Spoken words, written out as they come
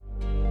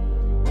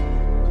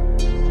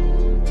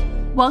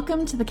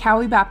Welcome to the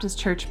Cowie Baptist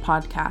Church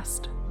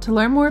podcast. To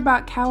learn more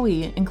about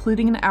Cowie,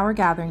 including in our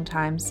gathering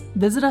times,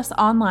 visit us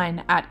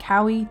online at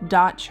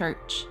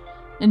cowie.church.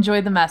 Enjoy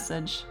the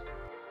message.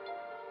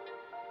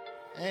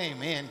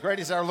 Amen. Great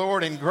is our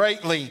Lord and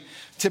greatly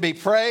to be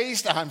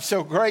praised. I'm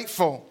so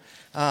grateful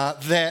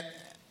that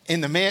in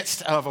the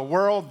midst of a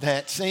world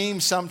that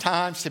seems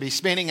sometimes to be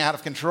spinning out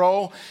of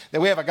control,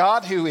 that we have a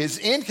God who is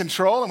in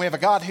control and we have a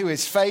God who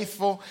is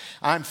faithful.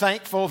 I'm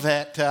thankful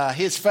that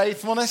His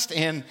faithfulness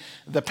in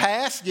the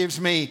past gives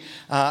me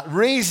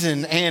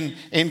reason and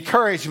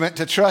encouragement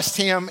to trust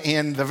Him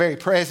in the very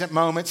present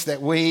moments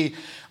that we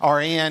are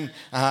in.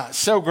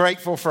 So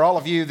grateful for all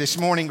of you this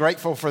morning.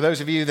 Grateful for those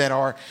of you that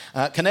are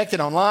connected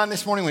online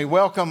this morning. We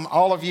welcome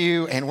all of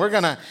you, and we're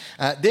going to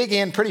dig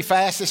in pretty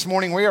fast this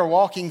morning. We are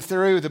walking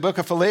through the book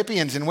of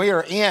Philippians, and we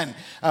are in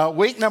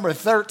week number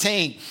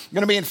 13. We're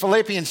going to be in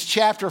Philippians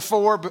chapter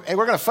 4, and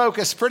we're going to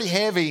focus pretty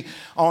heavy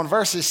on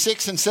verses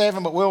 6 and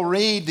 7, but we'll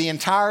read the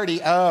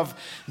entirety of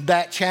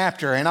that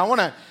chapter. And I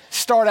want to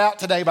start out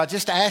today by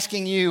just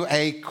asking you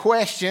a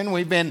question.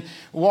 We've been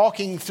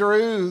walking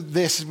through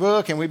this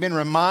book and we've been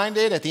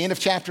reminded at the end of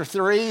chapter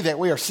 3 that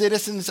we are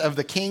citizens of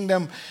the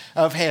kingdom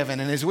of heaven.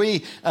 And as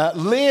we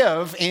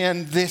live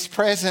in this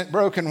present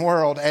broken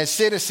world as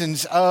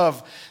citizens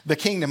of the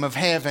kingdom of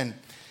heaven,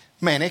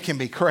 man, it can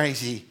be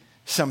crazy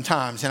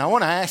sometimes. And I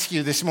want to ask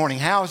you this morning,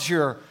 how's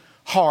your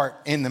heart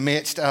in the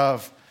midst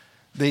of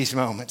these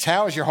moments?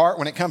 How is your heart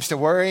when it comes to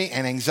worry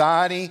and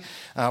anxiety?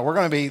 We're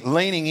going to be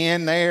leaning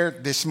in there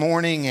this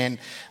morning, and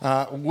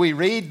we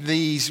read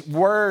these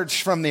words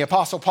from the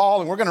Apostle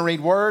Paul, and we're going to read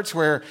words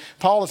where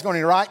Paul is going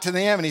to write to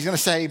them, and he's going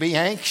to say, be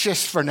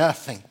anxious for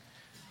nothing.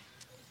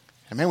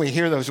 And then we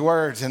hear those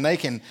words, and they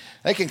can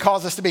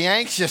cause us to be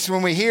anxious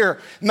when we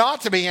hear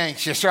not to be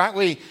anxious,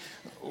 right?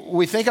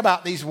 We think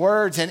about these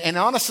words, and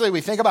honestly,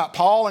 we think about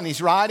Paul, and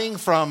he's writing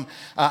from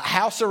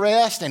house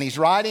arrest, and he's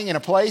writing in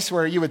a place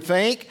where you would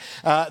think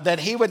that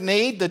he would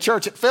need the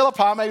church at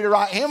Philippi maybe to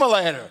write him a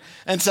letter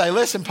and say,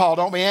 listen, Paul,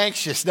 don't be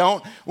anxious,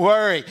 don't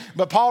worry.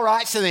 But Paul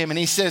writes to them, and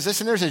he says,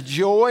 listen, there's a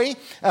joy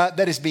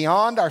that is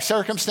beyond our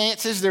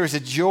circumstances. There is a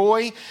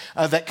joy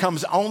that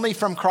comes only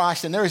from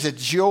Christ, and there is a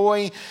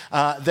joy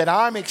that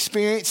I'm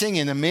experiencing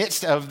in the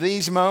midst of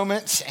these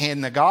moments,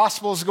 and the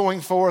gospel's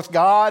going forth.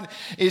 God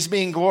is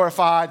being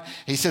glorified.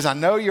 He says, I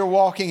know you're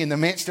walking in the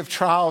midst of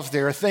trials.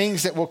 There are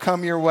things that will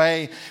come your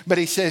way, but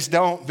he says,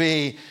 don't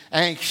be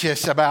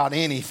anxious about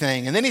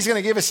anything. And then he's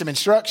going to give us some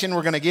instruction.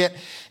 We're going to get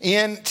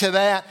into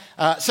that.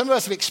 Some of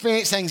us have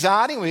experienced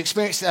anxiety. We've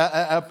experienced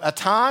a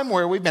time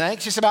where we've been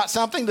anxious about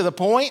something to the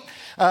point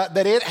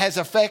that it has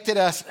affected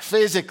us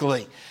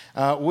physically.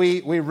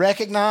 We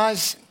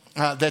recognize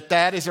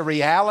that is a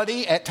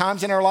reality at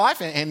times in our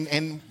life,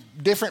 and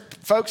different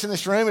folks in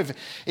this room have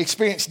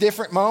experienced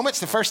different moments.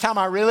 The first time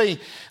I really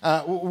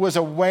was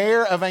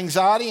aware of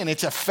anxiety and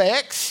its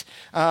effects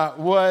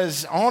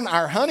was on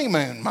our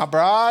honeymoon. My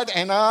bride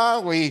and I,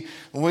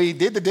 we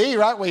did the D,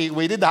 right?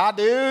 We did the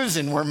I-do's,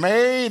 and we're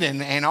married,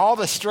 and all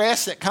the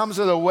stress that comes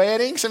with a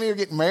wedding. Some of you are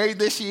getting married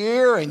this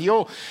year, and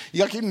you'll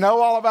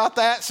know all about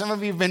that. Some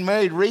of you have been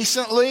married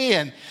recently,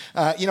 and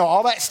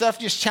all that stuff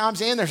just chimes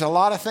in. There's a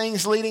lot of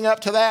things leading up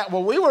to that.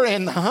 Well, we were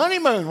in the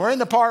honeymoon. We're in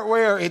the part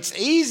where it's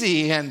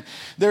easy and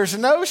there's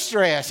no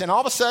stress. And all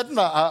of a sudden,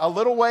 a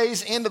little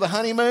ways into the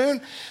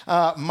honeymoon,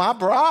 my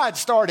bride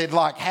started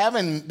like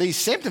having these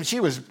symptoms. She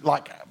was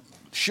like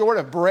short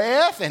of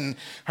breath, and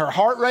her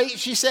heart rate,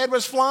 she said,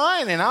 was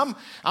flying. And I'm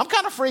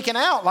kind of freaking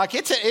out. Like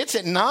it's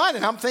at night,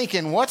 and I'm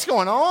thinking, what's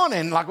going on?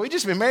 And like, we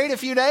just been married a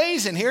few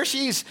days, and here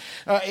she's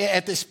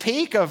at this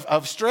peak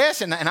of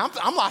stress. And I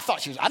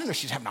didn't know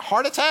she was having a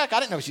heart attack. I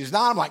didn't know she was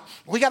dying. I'm like,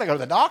 we got to go to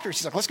the doctor.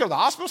 She's like, let's go to the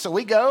hospital. So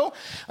we go.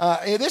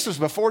 This was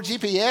before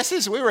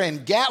GPSs. We were in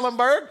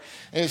Gatlinburg.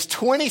 It was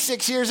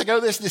 26 years ago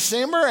this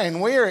December,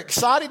 and we're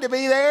excited to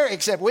be there,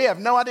 except we have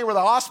no idea where the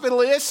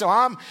hospital is. So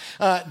I'm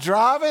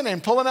driving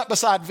and pulling up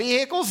beside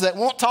vehicles that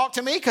won't talk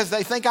to me because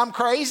they think I'm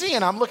crazy,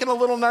 and I'm looking a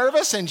little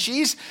nervous, and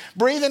she's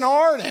breathing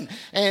hard. And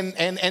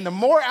the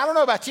more, I don't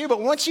know about you,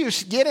 but once you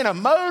get in a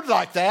mode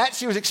like that,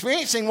 she was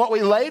experiencing what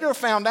we later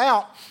found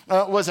out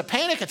was a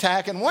panic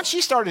attack. And once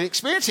she started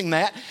experiencing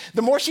that,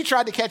 the more she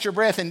tried to catch her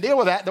breath and deal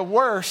with that, the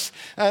worse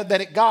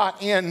that it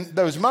got in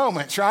those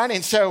moments, right?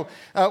 And so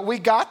we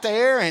got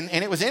there, and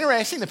it was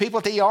interesting. The people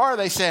at the ER,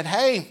 they said,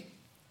 hey,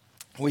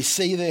 we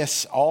see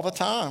this all the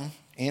time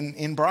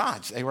in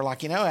brides. They were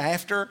like,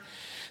 after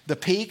the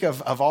peak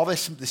of all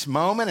this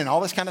moment and all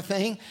this kind of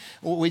thing,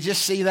 we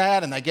just see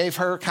that. And they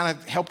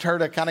helped her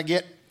to kind of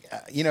get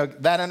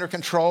that under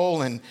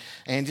control and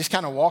just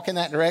kind of walk in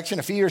that direction.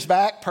 A few years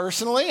back,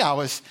 personally, I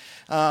was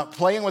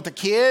playing with the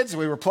kids.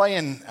 We were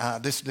playing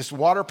this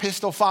water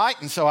pistol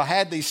fight, and so I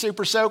had these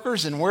super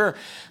soakers, and we're,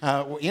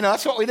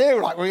 that's what we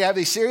do. Like, we have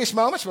these serious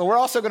moments, but we're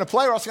also going to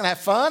play. We're also going to have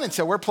fun, and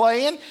so we're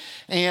playing.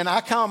 And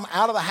I come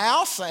out of the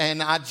house,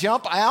 and I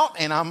jump out,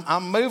 and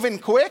I'm moving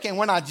quick. And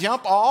when I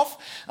jump off,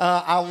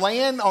 I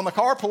land on the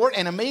carport,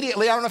 and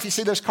immediately, I don't know if you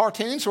see those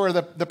cartoons where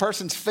the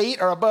person's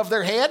feet are above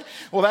their head.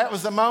 Well, that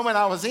was the moment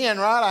I was in. in,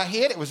 right? I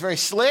hit. It was very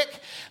slick.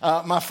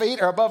 My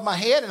feet are above my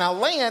head, and I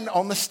land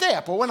on the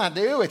step. Well, when I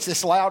do, it's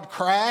this loud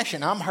crash,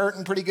 and I'm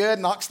hurting pretty good,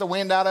 knocks the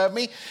wind out of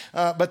me.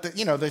 But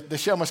the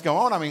show must go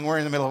on. I mean, we're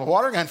in the middle of a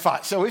water gun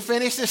fight. So we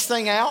finish this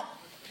thing out.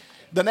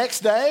 The next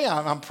day,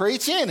 I'm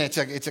preaching. It's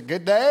a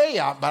good day,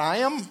 but I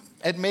am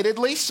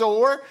admittedly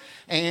sore.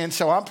 And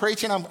so I'm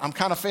preaching. I'm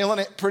kind of feeling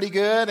it pretty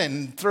good.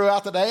 And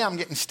throughout the day, I'm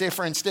getting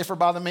stiffer and stiffer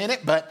by the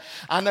minute. But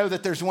I know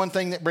that there's one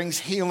thing that brings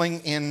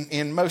healing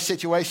in most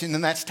situations,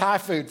 and that's Thai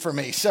food for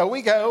me. So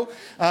we go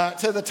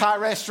to the Thai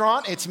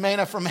restaurant. It's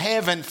manna from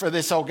heaven for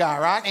this old guy,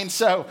 right? And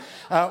so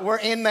we're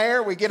in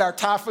there. We get our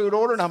Thai food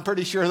order, and I'm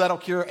pretty sure that'll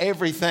cure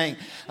everything.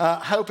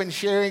 Hope and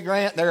Sherry,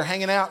 Grant, they're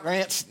hanging out.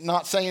 Grant's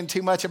not saying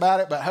too much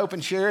about it, but Hope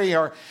and Sherry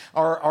are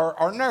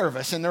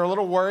nervous, and they're a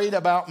little worried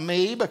about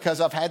me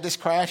because I've had this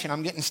crash, and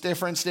I'm getting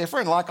stiffer and stiffer.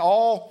 And like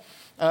all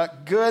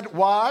good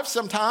wives,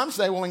 sometimes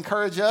they will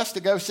encourage us to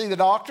go see the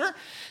doctor.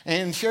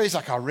 And Sherry's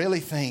like, I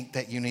really think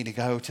that you need to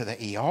go to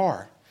the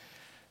ER.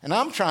 And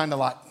I'm trying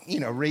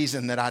to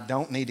reason that I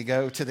don't need to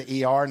go to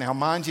the ER. Now,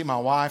 mind you, my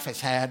wife has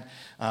had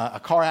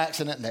a car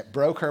accident that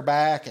broke her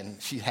back,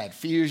 and she had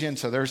fusion.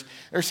 So there's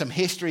some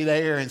history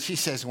there. And she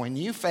says, when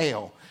you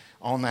fell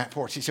on that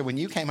porch, she said, when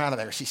you came out of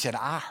there, she said,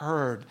 I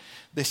heard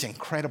this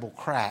incredible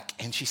crack.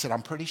 And she said,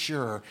 I'm pretty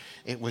sure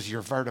it was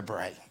your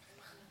vertebrae.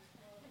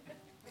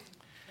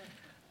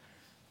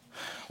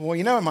 Well,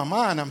 in my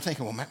mind, I'm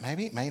thinking, well,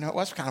 maybe it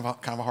was kind of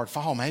a hard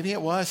fall. Maybe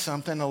it was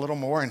something a little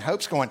more. And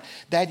Hope's going,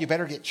 Dad, you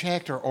better get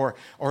checked, or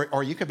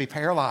you could be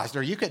paralyzed,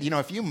 or you could,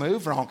 if you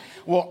move wrong.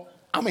 Well,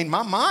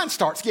 my mind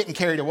starts getting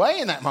carried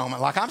away in that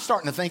moment. Like I'm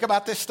starting to think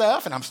about this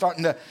stuff, and I'm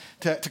starting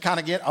to kind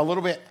of get a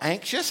little bit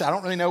anxious. I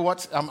don't really know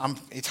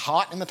it's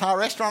hot in the Thai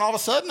restaurant all of a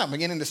sudden. I'm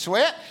beginning to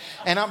sweat.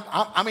 And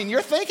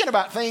you're thinking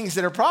about things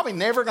that are probably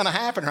never going to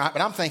happen, right?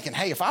 But I'm thinking,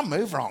 hey, if I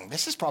move wrong,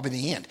 this is probably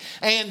the end.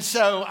 And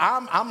so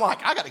I'm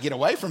like, I got to get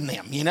away from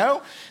them,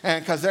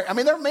 and because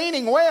they're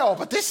meaning well,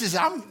 but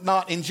I'm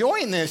not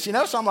enjoying this,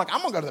 So I'm like,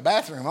 I'm going to go to the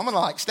bathroom. I'm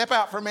going to step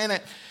out for a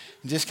minute.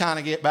 Just kind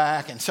of get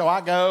back. And so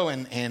I go,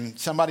 and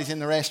somebody's in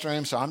the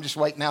restroom, so I'm just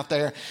waiting out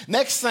there.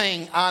 Next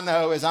thing I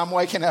know is I'm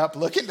waking up,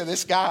 looking to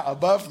this guy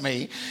above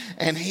me,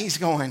 and he's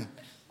going,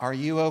 are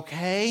you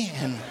okay?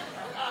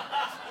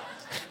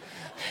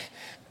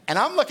 And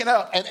I'm looking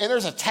up, and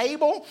there's a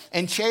table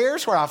and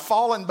chairs where I've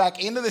fallen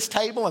back into this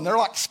table, and they're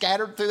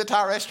scattered through the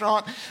Thai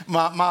restaurant.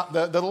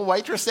 The little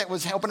waitress that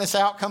was helping us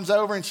out comes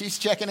over, and she's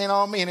checking in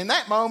on me. And in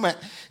that moment,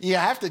 you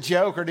have to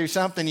joke or do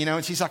something,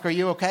 And she's like, are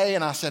you okay?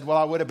 And I said, well,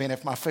 I would have been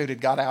if my food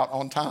had got out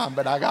on time,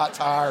 but I got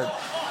tired.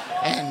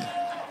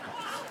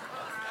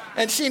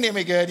 And she knew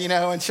me good,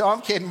 and so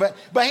I'm kidding. But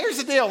here's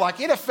the deal.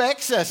 It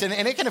affects us, and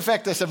it can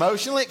affect us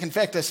emotionally. It can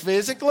affect us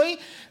physically,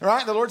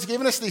 right? The Lord's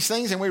given us these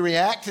things, and we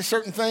react to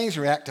certain things.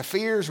 We react to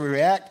fears. We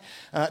react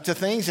to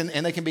things,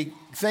 and they can be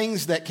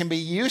things that can be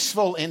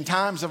useful in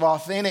times of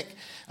authentic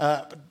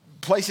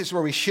places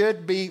where we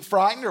should be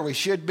frightened or we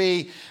should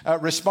be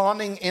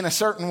responding in a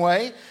certain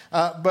way.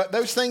 But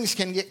those things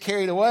can get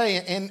carried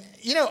away. And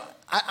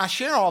I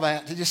share all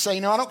that to just say,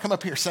 I don't come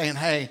up here saying,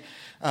 hey,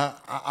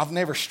 I've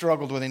never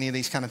struggled with any of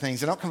these kind of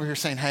things. I don't come here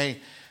saying, hey,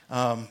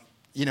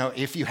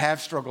 if you have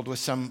struggled with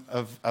some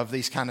of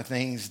these kind of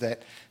things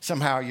that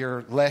somehow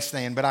you're less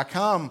than. But I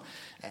come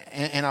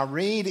and I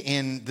read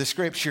in the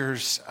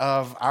scriptures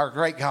of our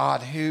great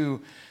God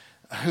who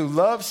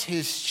loves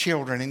his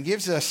children and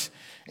gives us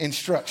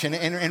instruction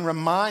and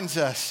reminds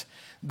us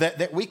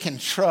that we can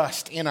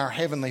trust in our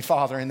Heavenly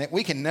Father, and that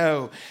we can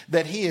know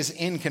that he is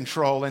in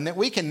control, and that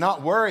we can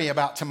not worry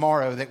about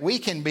tomorrow, that we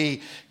can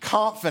be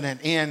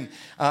confident in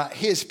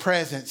his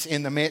presence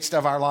in the midst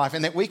of our life,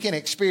 and that we can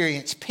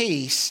experience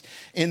peace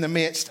in the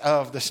midst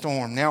of the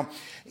storm. Now,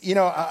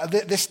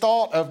 this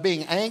thought of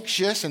being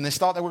anxious and this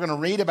thought that we're going to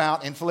read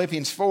about in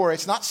Philippians 4,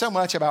 it's not so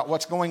much about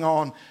what's going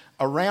on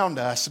around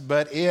us,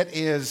 but it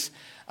is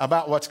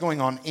about what's going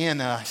on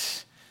in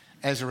us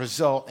as a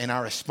result in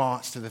our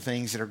response to the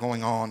things that are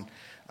going on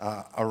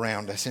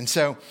around us. And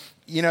so,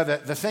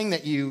 the thing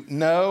that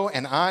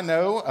and I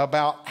know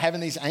about having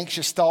these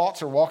anxious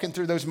thoughts or walking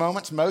through those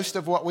moments, most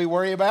of what we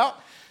worry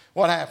about,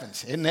 what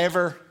happens? It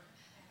never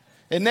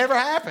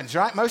happens,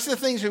 right? Most of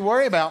the things we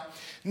worry about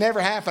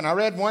never happen. I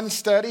read one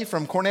study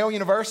from Cornell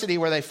University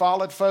where they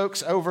followed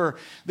folks over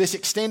this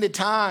extended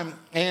time,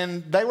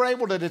 and they were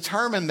able to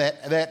determine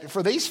that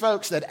for these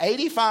folks, that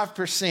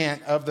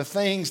 85% of the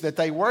things that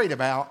they worried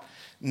about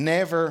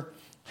never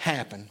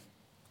happen.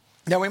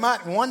 Now, we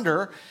might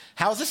wonder,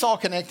 how is this all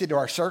connected to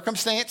our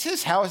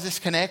circumstances? How is this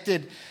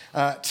connected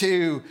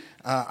to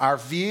our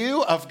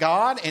view of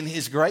God and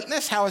his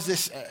greatness? How is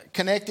this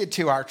connected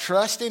to our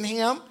trust in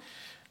him?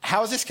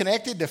 How is this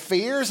connected to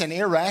fears and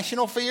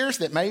irrational fears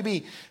that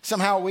maybe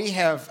somehow we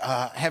have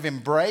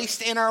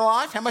embraced in our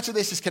life? How much of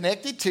this is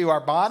connected to our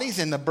bodies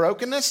and the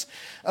brokenness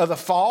of the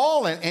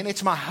fall? And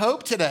it's my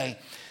hope today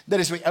that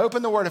as we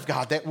open the Word of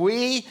God, that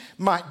we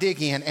might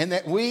dig in and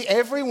that we,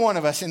 every one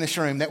of us in this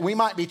room, that we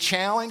might be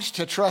challenged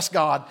to trust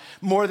God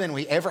more than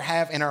we ever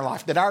have in our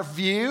life. That our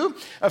view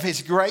of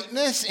His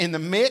greatness in the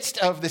midst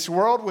of this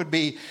world would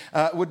be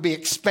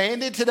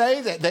expanded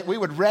today, that we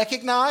would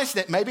recognize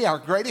that maybe our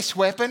greatest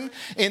weapon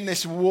in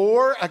this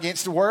war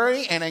against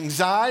worry and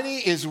anxiety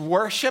is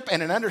worship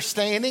and an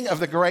understanding of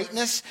the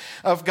greatness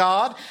of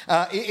God.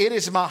 It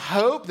is my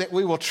hope that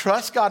we will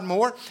trust God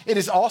more. It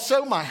is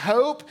also my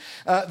hope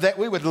that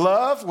we would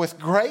love with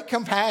great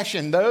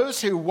compassion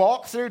those who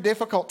walk through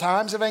difficult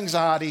times of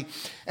anxiety,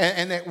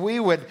 and that we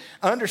would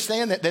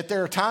understand that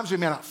there are times we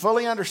may not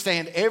fully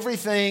understand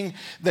everything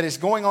that is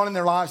going on in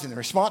their lives and the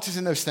responses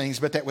in those things,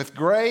 but that with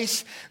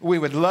grace we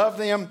would love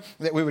them,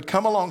 that we would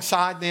come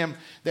alongside them,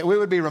 that we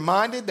would be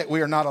reminded that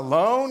we are not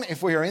alone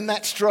if we are in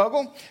that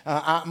struggle.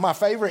 My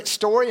favorite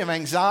story of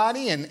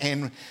anxiety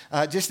and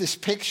just this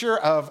picture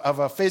of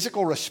a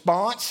physical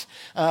response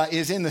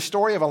is in the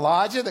story of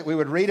Elijah that we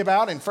would read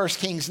about in 1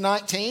 Kings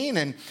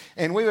 19.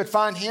 And we would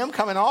find him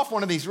coming off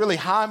one of these really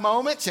high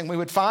moments, and we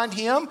would find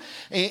him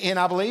in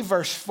I believe,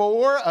 verse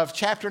 4 of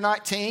chapter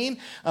 19,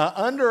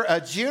 under a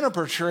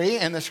juniper tree.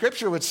 And the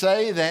scripture would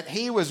say that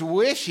he was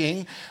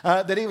wishing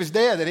that he was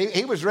dead, that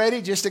he was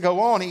ready just to go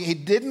on. He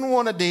didn't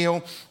want to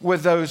deal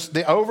with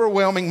the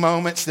overwhelming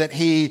moments that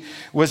he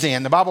was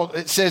in. The Bible,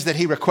 it says that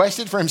he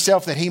requested for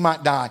himself that he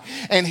might die.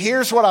 And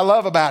here's what I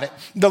love about it.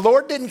 The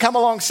Lord didn't come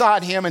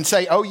alongside him and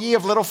say, "Oh, ye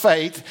of little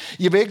faith,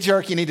 you big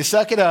jerk, you need to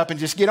suck it up and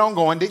just get on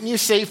going. Didn't you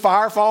see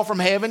fire fall from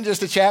heaven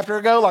just a chapter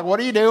ago? Like, what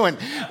are you doing?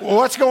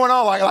 What's going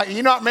on? Like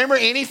you not remember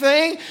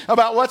anything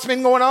about what's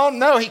been going on?"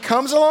 No, he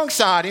comes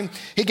alongside him.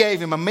 He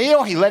gave him a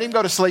meal. He let him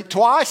go to sleep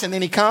twice. And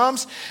then he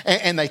comes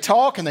and they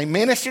talk and they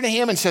minister to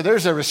him. And so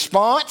there's a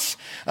response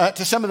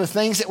to some of the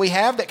things that we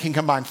have that can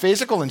combine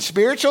physical and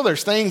spiritual.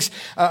 There's things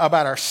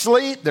about our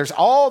sleep. There's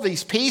all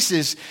these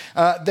pieces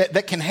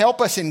that can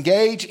help us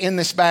engage in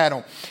this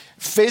battle.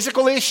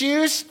 Physical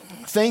issues,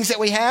 things that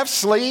we have,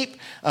 sleep,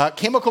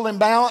 chemical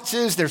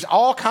imbalances. There's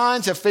all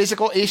kinds of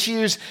physical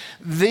issues.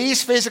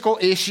 These physical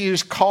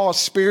issues cause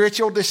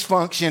spiritual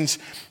dysfunctions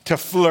to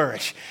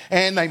flourish,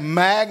 and they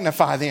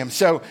magnify them.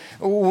 So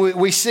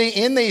we see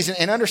in these,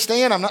 and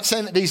understand, I'm not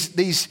saying that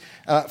these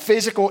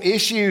physical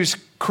issues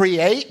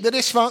create the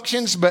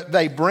dysfunctions, but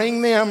they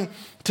bring them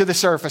to the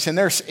surface. And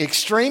there's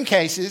extreme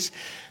cases.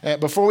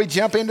 Before we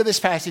jump into this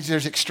passage,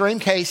 there's extreme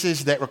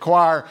cases that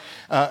require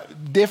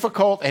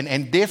difficult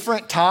and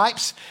different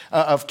types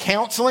of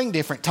counseling,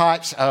 different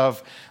types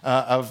of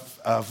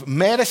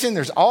medicine.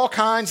 There's all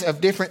kinds of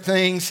different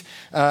things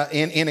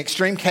in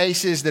extreme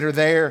cases that are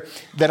there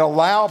that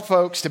allow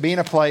folks to be in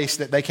a place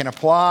that they can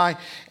apply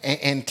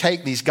and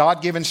take these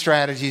God-given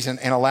strategies and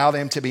allow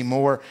them to be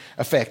more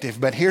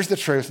effective. But here's the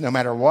truth. No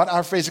matter what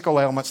our physical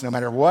ailments, no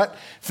matter what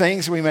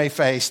things we may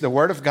face, the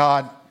Word of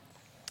God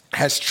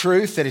has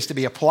truth that is to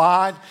be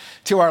applied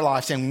to our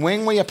lives. And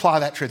when we apply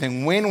that truth,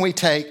 and when we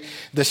take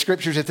the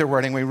scriptures at their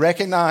word, and we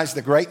recognize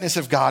the greatness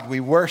of God, we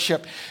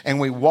worship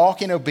and we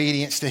walk in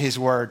obedience to his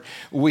word,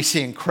 we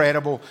see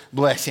incredible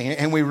blessing.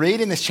 And we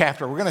read in this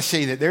chapter, we're going to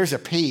see that there's a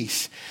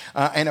peace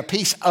and a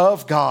peace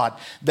of God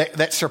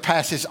that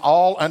surpasses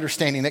all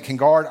understanding, that can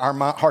guard our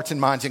hearts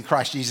and minds in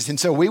Christ Jesus. And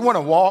so we want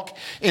to walk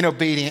in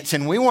obedience,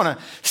 and we want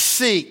to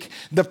seek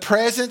the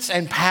presence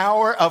and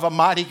power of a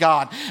mighty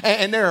God.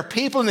 And there are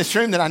people in this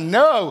room that I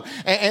know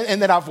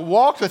and that I've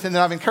walked with and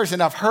that I've encouraged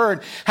and I've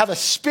heard how the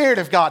Spirit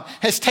of God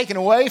has taken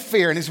away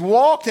fear and has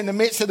walked in the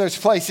midst of those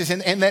places.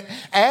 And that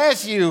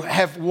as you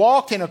have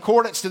walked in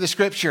accordance to the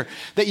Scripture,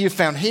 that you've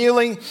found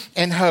healing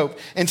and hope.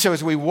 And so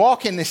as we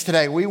walk in this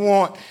today, we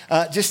want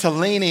just to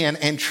lean in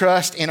and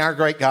trust in our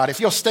great God. If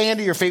you'll stand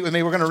to your feet with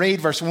me, we're going to read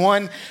verse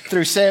 1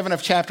 through 7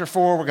 of chapter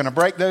 4. We're going to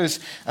break those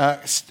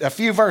a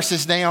few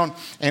verses down,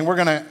 and we're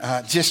going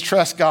to just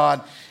trust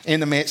God in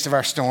the midst of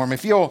our storm.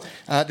 If you'll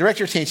direct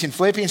your attention,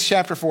 Philippians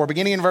chapter 4,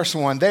 beginning in verse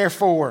 1.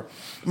 Therefore,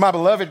 my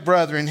beloved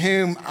brethren,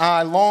 whom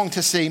I long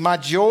to see, my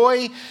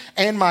joy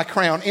and my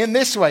crown, in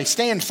this way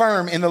stand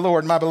firm in the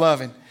Lord, my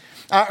beloved.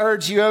 I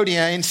urge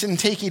Euodia and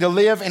Syntyche to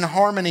live in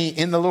harmony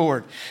in the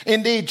Lord.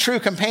 Indeed, true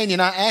companion,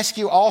 I ask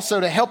you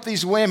also to help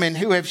these women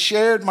who have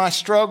shared my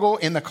struggle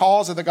in the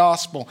cause of the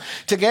gospel,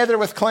 together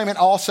with Clement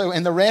also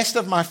and the rest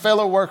of my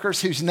fellow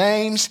workers whose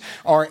names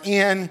are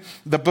in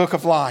the book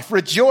of life.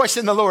 Rejoice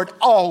in the Lord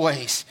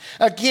always.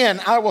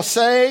 Again, I will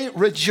say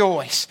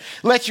rejoice.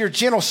 Let your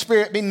gentle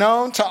spirit be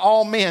known to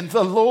all men.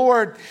 The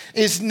Lord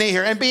is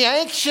near. And be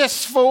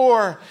anxious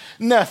for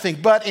nothing,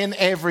 but in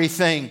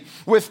everything,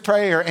 with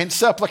prayer and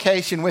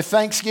supplication, with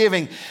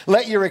thanksgiving,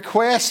 let your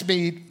requests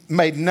be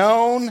made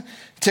known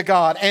to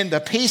God, and the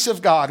peace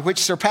of God, which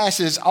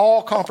surpasses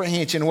all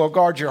comprehension, will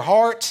guard your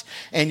hearts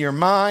and your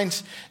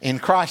minds in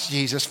Christ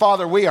Jesus.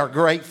 Father, we are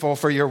grateful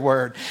for your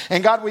word.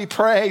 And God, we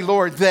pray,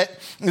 Lord, that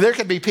there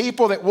could be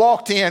people that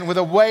walked in with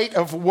a weight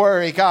of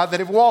worry, God,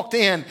 that have walked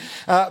in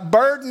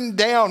burdened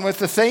down with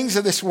the things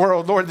of this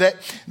world, Lord,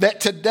 that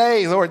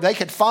today, Lord, they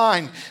could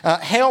find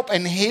help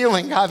and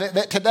healing, God,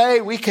 that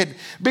today we could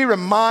be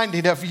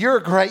reminded of your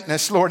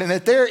greatness, Lord, and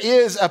that there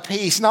is a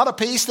peace, not a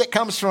peace that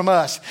comes from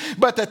us,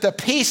 but that the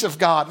peace of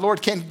God,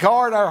 Lord, can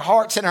guard our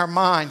hearts and our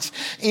minds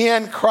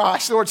in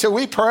Christ, Lord. So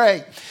we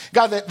pray,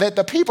 God, that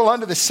the people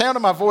under the sound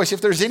of my voice, if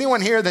there's anyone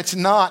here that's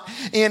not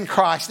in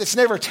Christ, that's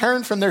never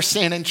turned from their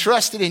sin and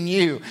trusted in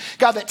you,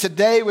 God, that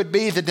today would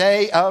be the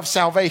day of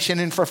salvation.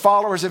 And for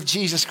followers of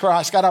Jesus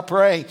Christ, God, I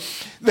pray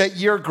that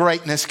your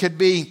greatness could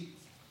be,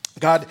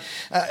 God,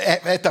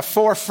 at the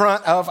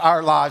forefront of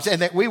our lives,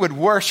 and that we would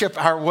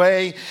worship our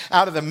way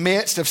out of the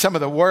midst of some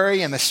of the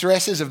worry and the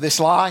stresses of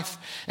this life.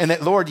 And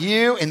that, Lord,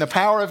 you in the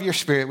power of your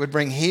Spirit would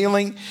bring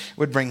healing,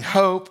 would bring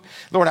hope.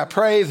 Lord, I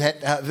pray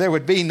that there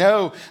would be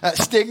no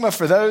stigma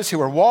for those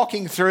who are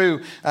walking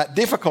through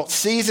difficult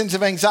seasons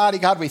of anxiety.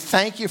 God, we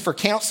thank you for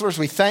counselors.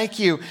 We thank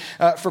you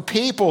for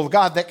people,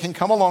 God, that can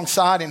come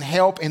alongside and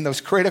help in those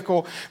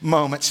critical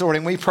moments, Lord.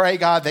 And we pray,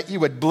 God, that you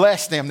would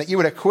bless them, that you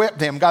would equip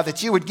them, God,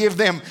 that you would give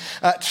them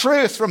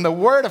truth from the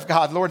Word of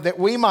God, Lord, that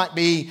we might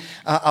be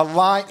a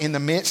light in the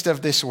midst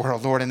of this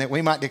world, Lord, and that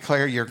we might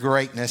declare your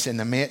greatness in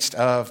the midst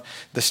of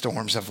the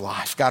storms of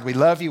life. God, we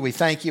love you. We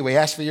thank you. We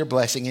ask for your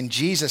blessing. In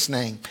Jesus'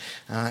 name,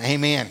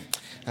 amen.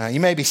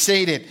 You may be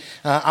seated.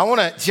 I want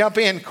to jump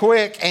in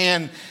quick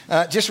and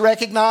just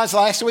recognize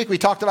last week we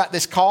talked about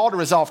this call to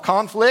resolve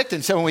conflict.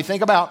 And so when we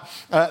think about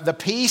the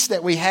peace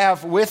that we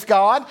have with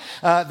God,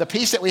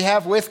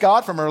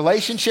 from a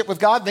relationship with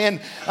God, then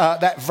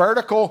that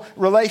vertical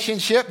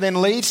relationship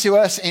then leads to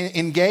us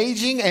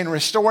engaging and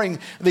restoring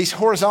these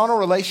horizontal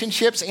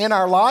relationships in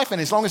our life.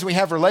 And as long as we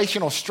have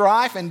relational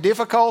strife and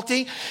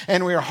difficulty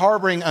and we are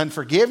harboring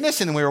unforgiveness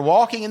and we are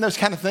walking in those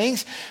kind of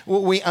things,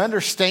 we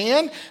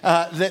understand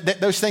that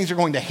those things are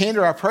going to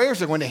hinder our prayers,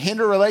 they're going to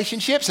hinder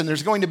relationships, and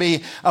there's going to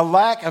be a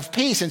lack of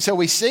peace. And so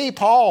we see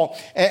Paul,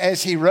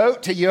 as he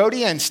wrote to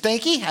Euodia and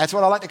Stinky, that's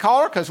what I like to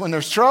call her, because when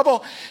there's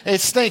trouble,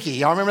 it's stinky.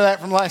 Y'all remember that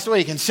from last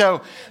week? And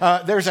so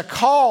there's a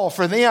call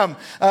for them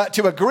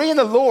to agree in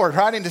the Lord,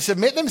 right, and to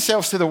submit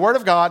themselves to the Word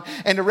of God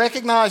and to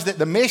recognize that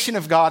the mission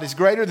of God is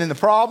greater than the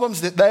problems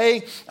that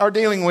they are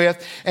dealing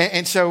with.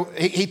 And so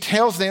he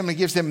tells them and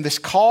gives them this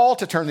call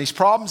to turn these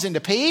problems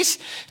into peace.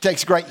 It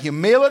takes great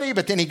humility,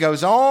 but then he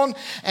goes on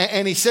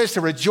and he says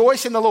to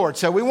rejoice in the Lord.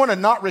 So we want to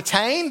not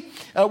retain,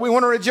 we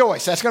want to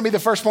rejoice. That's going to be the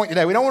first point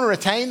today. We don't want to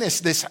retain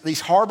these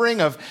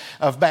harboring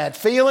of bad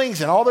feelings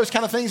and all those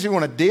kind of things. We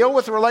want to deal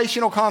with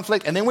relational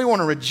conflict, and then we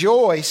want to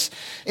rejoice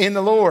in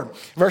the Lord.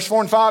 Verse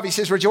 4 and 5, he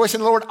says, rejoice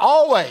in the Lord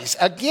always.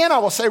 Again, I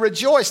will say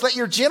rejoice. Let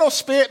your gentle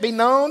spirit be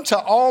known to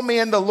all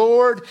men. The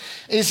Lord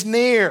is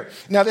near.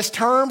 Now, this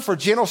term for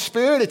gentle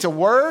spirit, it's a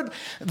word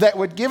that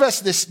would give us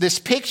this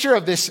picture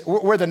of this,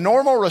 where the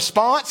normal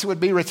response would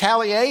be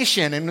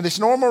retaliation, and this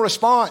normal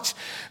response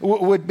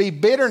would be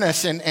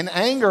bitterness and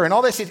anger and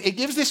all this. It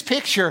gives this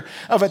picture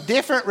of a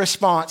different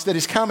response that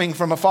is coming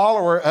from a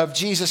follower of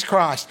Jesus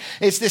Christ.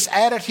 It's this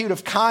attitude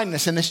of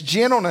kindness and this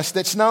gentleness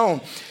that's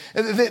known.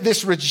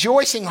 This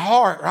rejoicing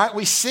heart, right?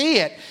 We see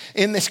it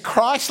in this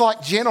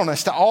Christ-like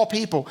gentleness to all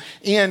people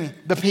in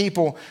the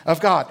people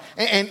of God.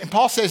 And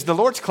Paul says the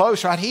Lord's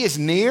close, right? He is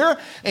near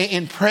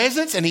in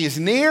presence and he is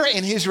near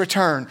in his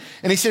return.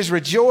 And he says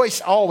rejoice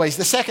always.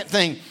 The second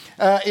thing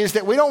is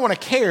that we don't want to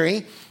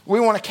carry, we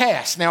want to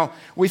cast. Now,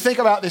 we think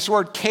about this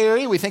word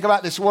carry, we think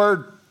about this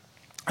word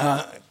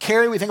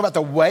carry, we think about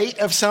the weight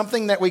of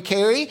something that we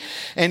carry.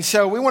 And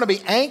so we want to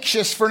be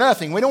anxious for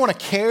nothing. We don't want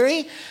to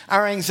carry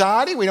our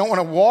anxiety. We don't want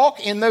to walk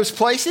in those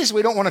places.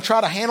 We don't want to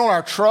try to handle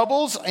our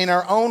troubles in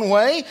our own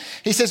way.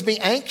 He says be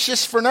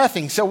anxious for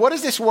nothing. So what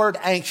is this word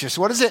anxious?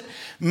 What does it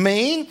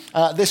mean?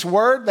 This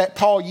word that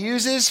Paul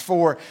uses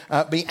for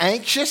be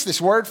anxious, this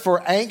word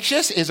for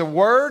anxious is a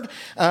word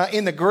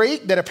in the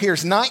Greek that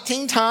appears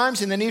 19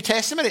 times in the New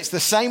Testament. It's the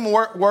same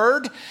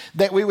word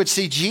that we would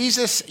see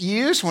Jesus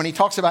use when he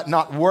talks about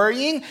not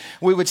worrying.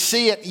 We would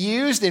see it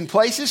used in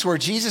places where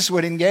Jesus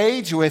would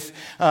engage with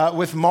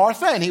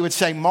Martha, and he would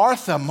say,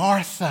 Martha,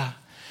 Martha,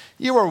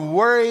 you are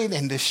worried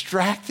and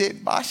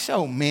distracted by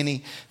so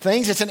many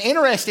things. It's an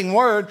interesting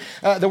word.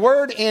 The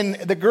word in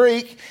the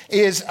Greek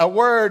is a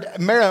word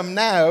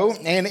merimnao,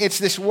 and it's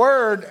this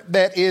word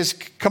that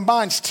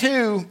combines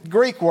two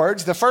Greek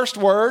words. The first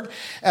word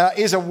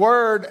is a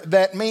word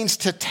that means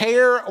to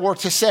tear or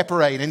to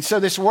separate. And so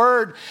this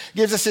word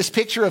gives us this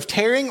picture of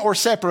tearing or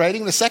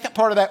separating. The second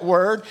part of that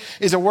word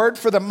is a word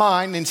for the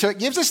mind. And so it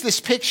gives us this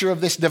picture of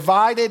this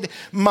divided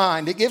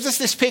mind. It gives us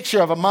this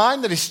picture of a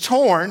mind that is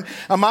torn,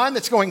 a mind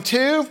that's going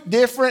two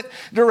different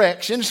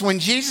directions. When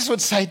Jesus would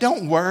say,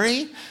 don't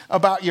worry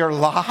about your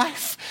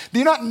life. Do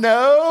you not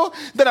know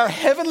that our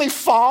Heavenly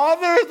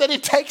Father, that He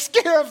takes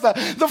care of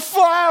the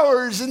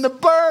flowers and the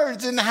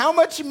birds, and how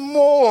much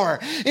more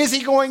is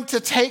He going to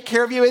take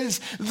care of you? It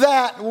is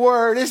that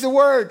word, is the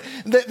word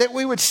that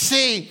we would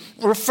see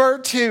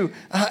referred to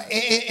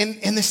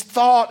in this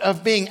thought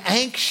of being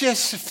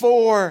anxious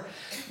for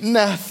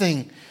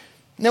nothing.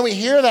 Now we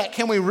hear that.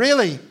 Can we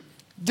really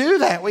do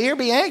that? We hear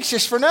be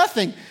anxious for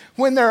nothing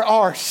when there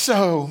are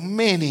so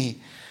many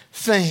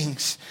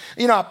things.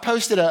 You know, I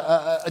posted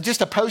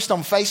just a post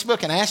on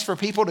Facebook and asked for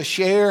people to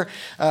share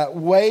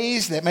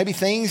ways that maybe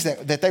things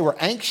that they were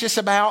anxious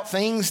about,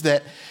 things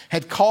that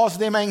had caused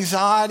them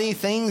anxiety,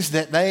 things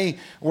that they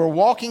were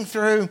walking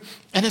through.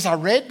 And as I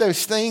read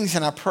those things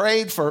and I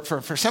prayed for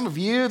some of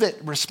you that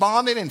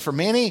responded and for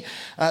many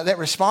that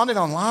responded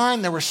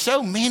online, there were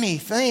so many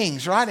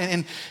things,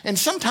 right? And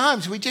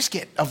sometimes we just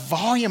get a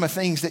volume of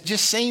things that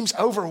just seems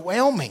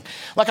overwhelming.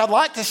 Like I'd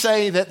like to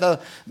say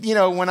that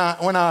when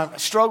I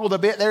struggled a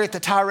bit there at the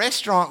Thai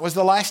restaurant was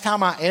the last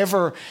time I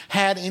ever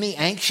had any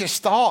anxious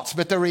thoughts.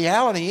 But the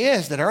reality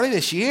is that early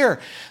this year,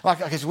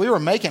 like as we were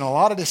making a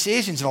lot of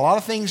decisions and a lot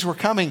of things were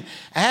coming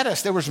at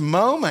us, there was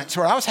moments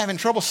where I was having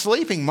trouble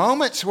sleeping,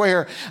 moments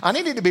where I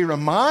needed to be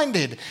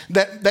reminded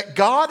that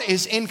God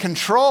is in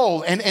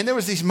control. And there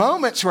was these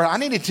moments where I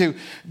needed to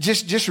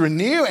just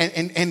renew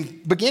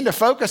and begin to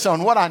focus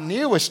on what I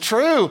knew was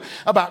true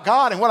about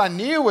God and what I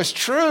knew was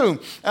true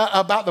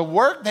about the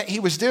work that He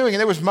was doing. And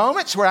there was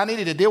moments where I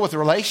needed to deal with the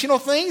relational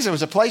things. There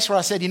was a place where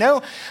I said,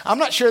 I'm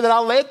not sure that I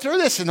led through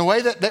this in the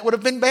way that would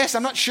have been best.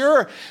 I'm not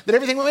sure that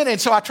everything went in.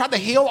 And so I tried to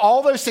heal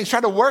all those things,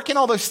 tried to work in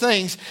all those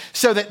things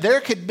so that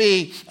there could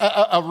be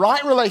a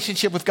right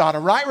relationship with God, a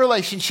right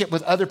relationship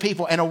with other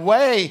people, and a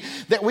way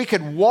that we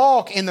could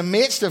walk in the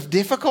midst of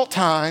difficult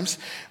times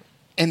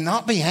and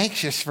not be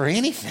anxious for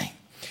anything.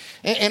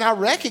 And I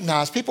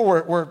recognize people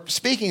were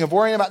speaking of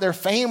worrying about their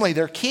family,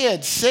 their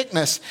kids,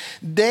 sickness,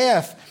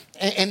 death,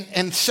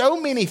 and so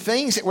many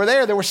things that were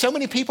there. There were so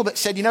many people that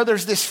said,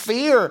 there's this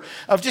fear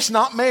of just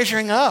not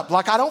measuring up.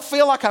 Like, I don't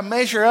feel like I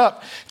measure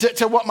up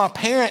to what my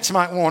parents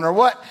might want or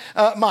what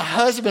my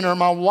husband or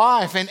my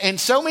wife. And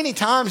so many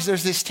times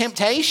there's this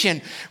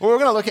temptation. We're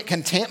going to look at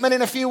contentment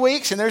in a few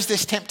weeks. And there's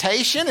this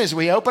temptation as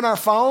we open our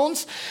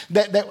phones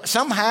that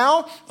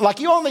somehow, like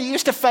you only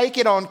used to fake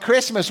it on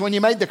Christmas when you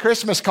made the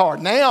Christmas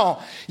card.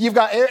 Now you've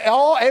got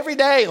every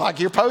day, like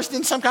you're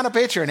posting some kind of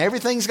picture and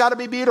everything's got to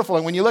be beautiful.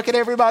 And when you look at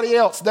everybody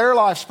else, their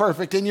life's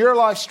perfect and your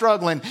life's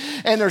struggling,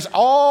 and there's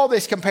all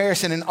this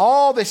comparison and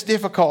all this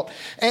difficult,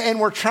 and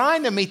we're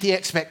trying to meet the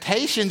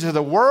expectations of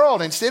the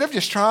world instead of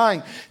just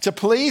trying to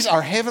please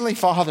our Heavenly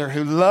Father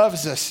who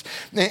loves us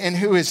and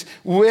who is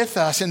with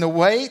us. And the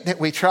weight that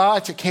we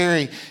try to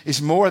carry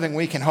is more than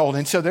we can hold.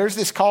 And so there's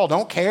this call: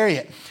 don't carry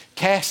it,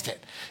 cast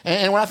it.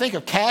 And when I think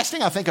of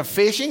casting, I think of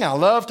fishing. I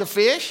love to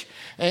fish.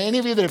 Any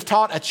of you that have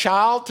taught a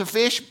child to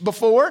fish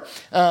before,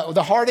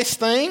 the hardest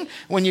thing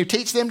when you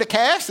teach them to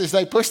cast is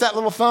they push that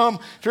little thumb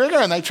trigger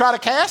and they try to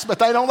cast, but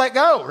they don't let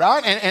go,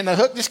 right? And the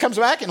hook just comes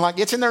back and like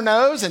gets in their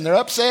nose and they're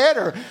upset,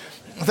 or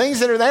things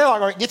that are there,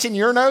 like, or it gets in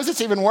your nose,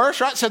 it's even worse,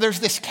 right? So there's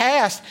this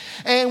cast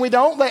and we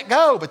don't let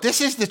go. But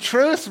this is the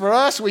truth for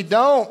us. We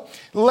don't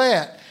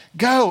let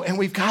go, and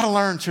we've got to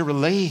learn to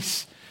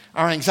release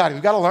our anxiety.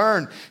 We've got to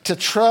learn to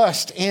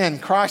trust in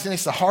Christ. And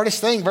it's the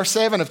hardest thing. Verse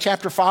 7 of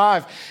chapter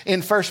 5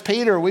 in 1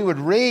 Peter, we would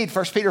read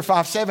 1 Peter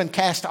 5:7,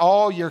 cast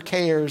all your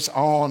cares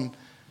on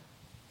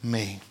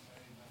me.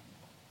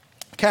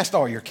 Cast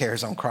all your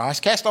cares on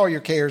Christ. Cast all your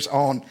cares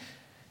on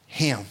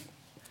Him,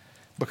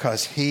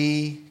 because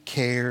He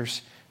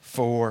cares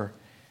for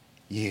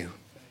you.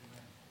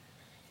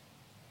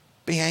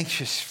 Be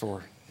anxious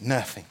for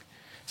nothing.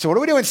 So what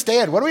do we do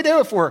instead? What do we do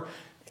if we're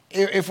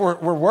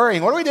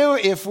worrying? What do we do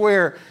if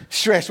we're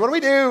stressed? What do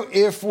we do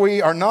if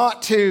we are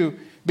not to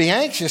be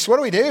anxious? What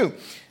do we do?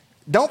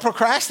 Don't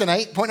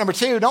procrastinate. Point number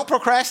 2, don't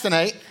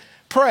procrastinate.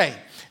 Pray.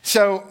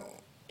 So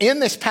in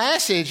this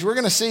passage, we're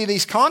going to see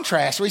these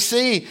contrasts. We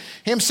see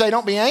him say,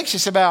 don't be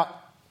anxious about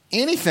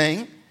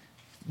anything.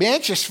 Be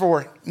anxious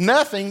for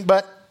nothing,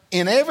 but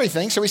in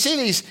everything. So we see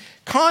these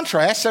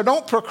contrasts. So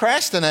don't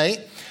procrastinate.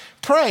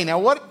 Pray. Now,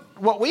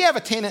 what we have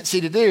a tendency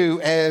to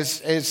do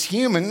as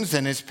humans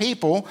and as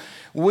people,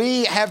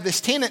 we have this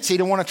tendency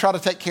to want to try to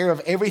take care of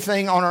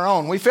everything on our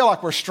own. We feel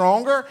like we're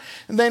stronger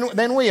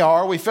than we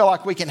are. We feel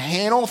like we can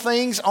handle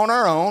things on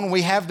our own.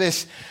 We have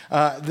this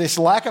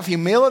lack of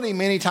humility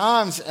many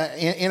times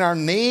in our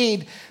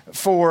need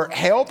for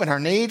help and our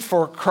need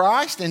for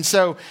Christ. And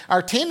so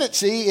our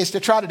tendency is to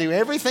try to do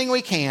everything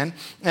we can.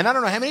 And I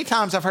don't know how many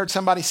times I've heard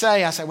somebody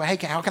say, I say, well, hey,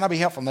 how can I be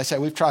helpful? And they say,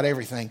 we've tried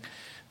everything.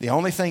 The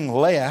only thing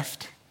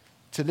left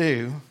to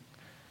do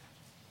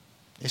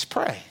is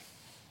pray.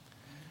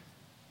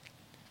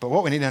 But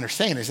what we need to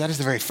understand is that is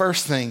the very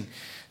first thing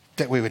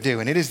that we would do.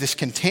 And it is this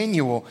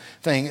continual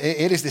thing.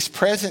 It is this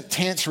present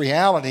tense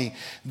reality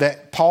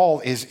that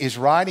Paul is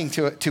writing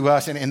to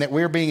us and that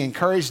we're being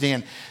encouraged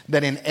in,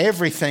 that in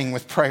everything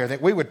with prayer,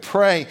 that we would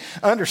pray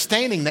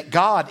understanding that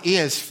God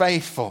is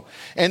faithful.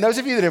 And those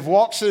of you that have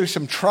walked through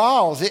some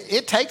trials,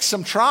 it takes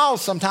some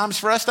trials sometimes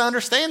for us to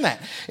understand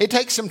that. It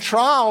takes some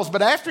trials,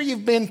 but after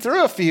you've been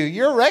through a few,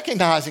 you're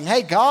recognizing,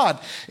 hey, God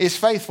is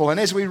faithful. And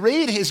as we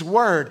read his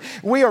word,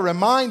 we are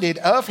reminded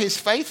of his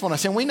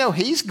faithfulness, and we know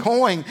he's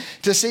going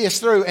to see us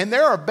through. And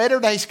there are better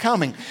days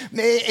coming.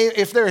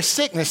 If there is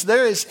sickness,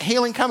 there is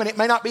healing coming. It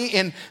may not be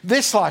in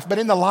this life, but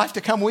in the life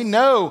to come, we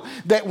know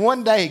that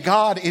one day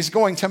God is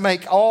going to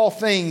make all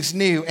things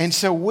new. And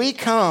so we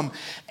come,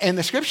 and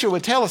the scripture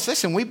would tell us,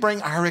 listen, we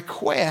bring our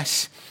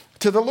requests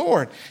to the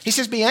Lord. He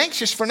says, be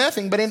anxious for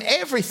nothing, but in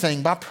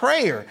everything by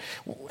prayer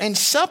and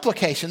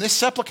supplication. This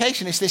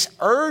supplication is this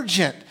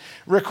urgent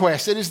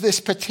request. It is this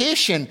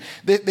petition,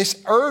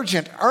 this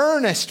urgent,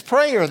 earnest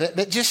prayer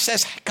that just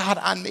says, God,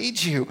 I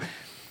need you.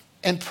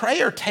 And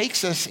prayer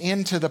takes us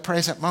into the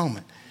present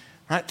moment.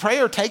 Right?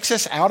 Prayer takes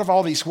us out of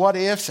all these what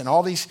ifs and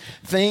all these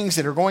things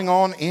that are going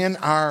on in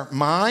our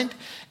mind,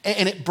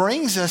 and it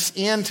brings us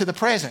into the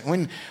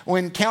present.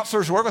 When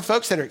counselors work with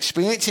folks that are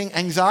experiencing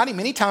anxiety,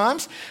 many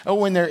times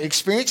when they're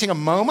experiencing a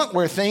moment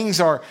where things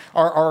are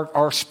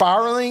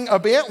spiraling a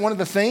bit, one of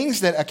the things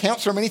that a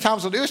counselor many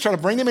times will do is try to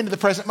bring them into the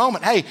present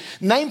moment. Hey,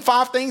 name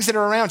 5 things that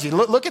are around you.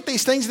 Look at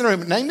these things in the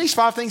room. Name these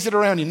 5 things that are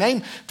around you.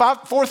 Name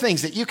 4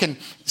 things that you can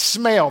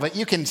smell, that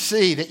you can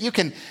see, that you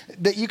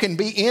can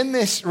be in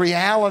this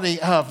reality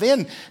of.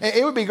 Then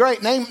it would be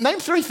great. Name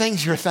 3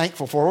 things you're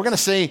thankful for. We're going to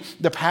see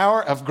the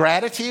power of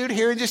gratitude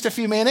here in just a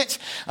few minutes.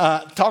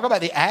 Talk about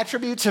the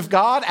attributes of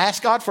God.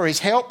 Ask God for his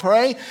help.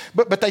 Pray.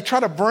 But they try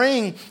to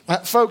bring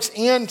folks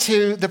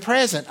into the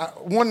present.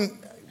 One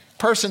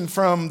person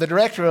from the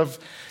director of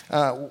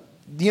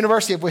the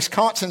University of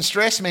Wisconsin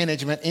Stress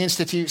Management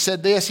Institute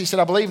said this. He said,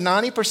 I believe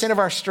 90% of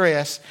our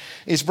stress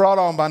is brought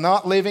on by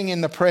not living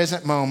in the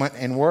present moment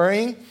and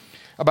worrying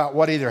about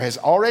what either has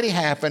already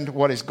happened,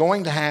 what is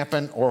going to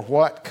happen, or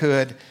what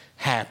could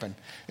happen.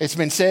 It's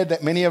been said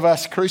that many of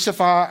us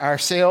crucify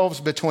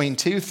ourselves between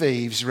 2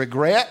 thieves,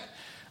 regret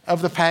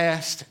of the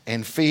past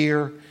and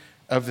fear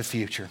of the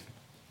future.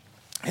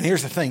 And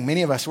here's the thing,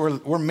 many of us,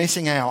 we're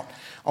missing out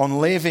on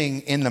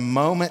living in the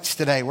moments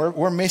today.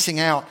 We're missing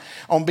out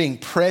on being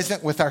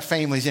present with our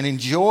families and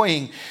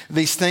enjoying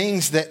these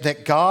things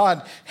that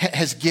God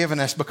has given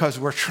us because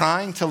we're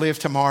trying to live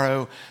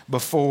tomorrow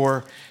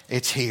before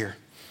it's here.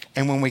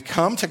 And when we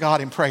come to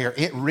God in prayer,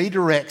 it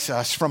redirects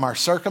us from our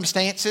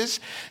circumstances.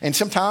 And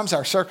sometimes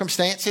our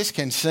circumstances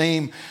can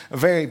seem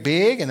very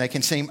big and they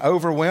can seem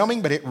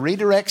overwhelming, but it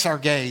redirects our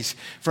gaze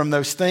from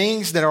those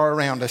things that are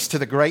around us to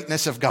the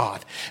greatness of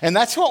God. And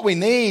that's what we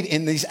need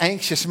in these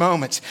anxious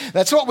moments.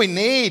 That's what we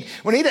need.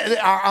 We need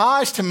our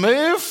eyes to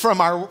move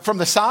from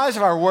the size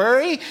of our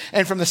worry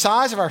and from the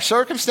size of our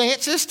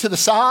circumstances to the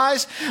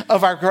size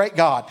of our great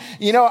God.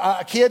 You know,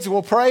 kids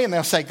will pray and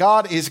they'll say,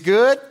 God is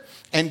good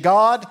and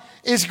God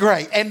is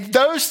great. And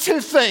those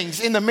 2 things,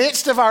 in the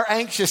midst of our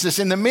anxiousness,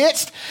 in the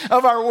midst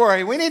of our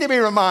worry, we need to be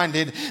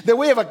reminded that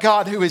we have a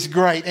God who is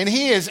great and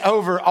he is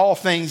over all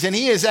things and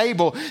he is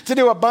able to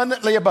do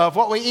abundantly above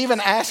what we even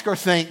ask or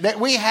think, that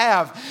we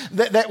have,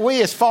 that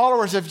we as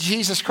followers of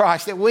Jesus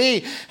Christ, that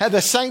we have the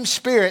same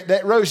Spirit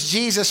that rose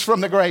Jesus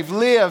from the grave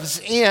lives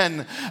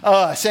in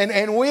us.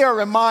 And we are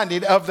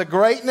reminded of the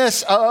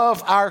greatness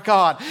of our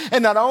God.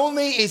 And not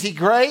only is he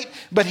great,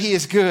 but he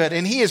is good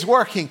and he is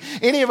working.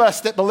 Any of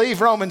us that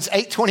believe Romans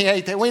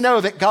 8:28, that we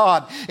know that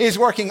God is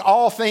working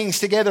all things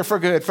together for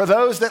good for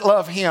those that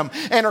love him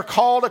and are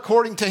called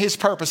according to his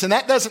purpose. And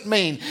that doesn't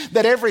mean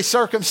that every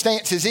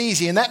circumstance is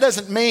easy. And that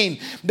doesn't mean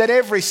that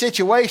every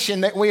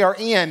situation that we are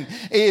in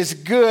is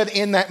good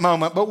in that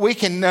moment. But we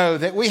can know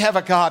that we have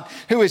a God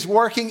who is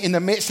working in the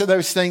midst of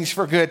those things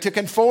for good, to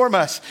conform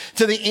us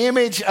to the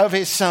image of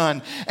his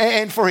Son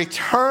and for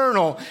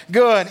eternal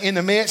good in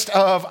the midst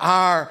of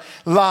our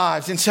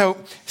lives. And so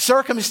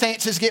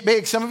circumstances get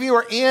big. Some of you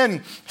are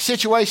in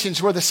situations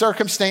where the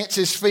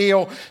circumstances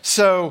feel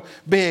so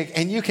big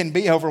and you can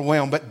be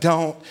overwhelmed, but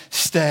don't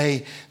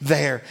stay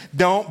there.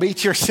 Don't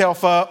beat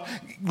yourself up.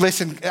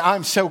 Listen,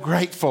 I'm so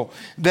grateful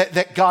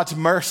that God's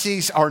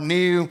mercies are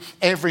new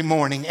every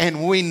morning,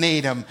 and we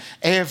need them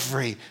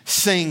every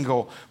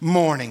single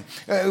morning.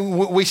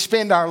 We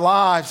spend our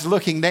lives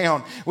looking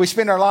down. We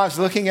spend our lives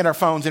looking at our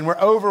phones, and we're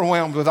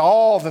overwhelmed with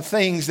all the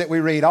things that we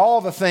read,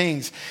 all the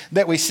things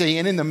that we see.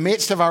 And in the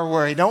midst of our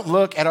worry, don't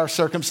look at our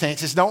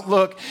circumstances. Don't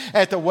look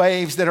at the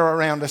waves that are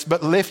around us,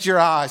 but lift your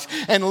eyes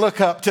and look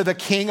up to the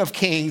King of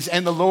Kings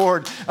and the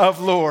Lord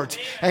of Lords.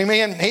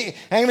 Amen.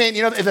 Amen.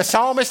 You know, the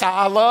psalmist,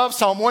 I love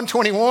Psalm Psalm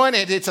 121,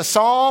 it's a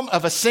psalm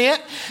of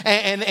ascent.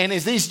 And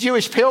as these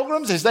Jewish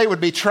pilgrims, as they would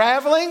be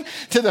traveling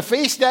to the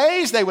feast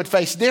days, they would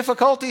face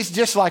difficulties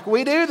just like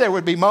we do. There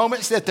would be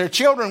moments that their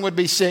children would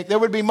be sick. There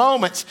would be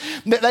moments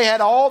that they had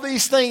all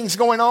these things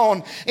going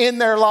on in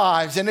their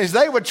lives. And as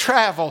they would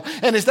travel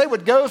and as they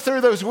would go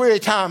through those weary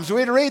times,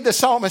 we'd read the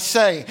psalmist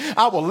say,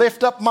 I will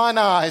lift up mine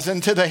eyes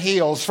unto the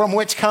hills from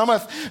which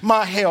cometh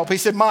my help. He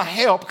said, my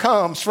help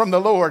comes from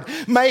the Lord,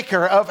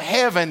 maker of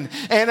heaven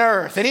and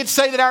earth. And he'd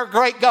say that our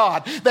great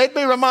God, they'd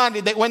be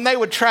reminded that when they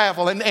would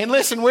travel, and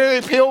listen,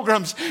 weary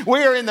pilgrims,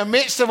 we are in the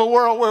midst of a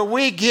world where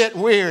we get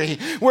weary,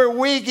 where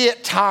we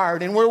get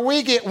tired, and where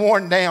we get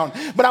worn down.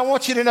 But I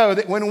want you to know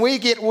that when we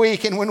get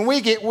weak and when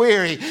we get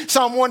weary,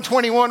 Psalm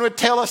 121 would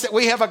tell us that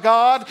we have a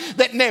God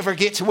that never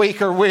gets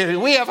weak or weary.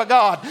 We have a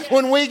God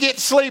when we get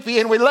sleepy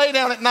and we lay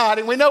down at night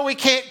and we know we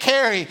can't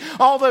carry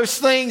all those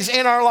things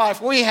in our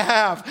life. We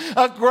have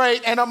a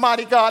great and a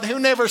mighty God who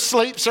never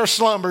sleeps or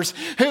slumbers,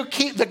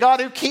 the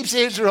God who keeps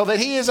Israel, that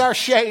he is our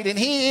shade and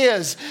he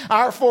is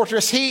our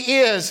fortress. He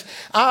is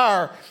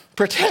our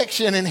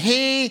protection and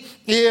he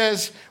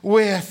is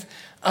with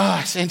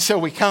us. And so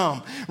we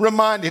come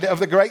reminded of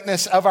the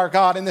greatness of our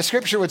God. And the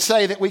scripture would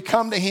say that we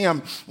come to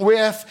him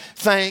with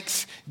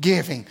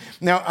thanksgiving.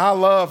 Now, I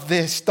love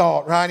this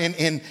thought, right?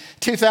 In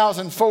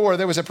 2004,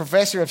 there was a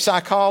professor of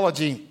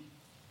psychology.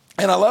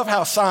 And I love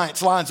how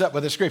science lines up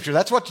with the scripture.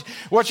 That's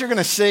what you're going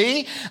to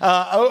see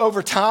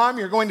over time.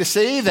 You're going to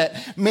see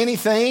that many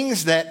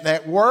things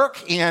that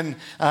work in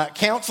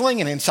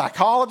counseling and in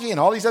psychology and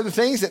all these other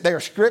things, that they are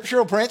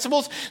scriptural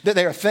principles, that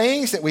they are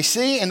things that we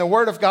see in the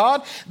Word of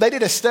God. They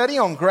did a study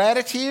on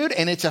gratitude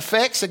and its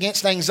effects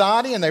against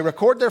anxiety, and they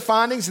record their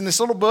findings in this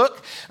little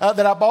book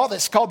that I bought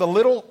that's called the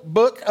Little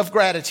Book of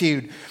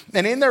Gratitude.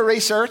 And in their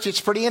research,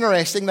 it's pretty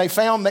interesting. They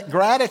found that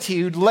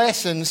gratitude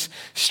lessens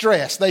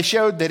stress. They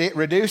showed that it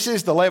reduces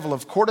the level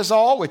of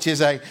cortisol, which is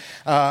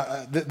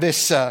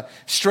this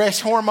stress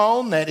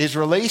hormone that is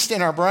released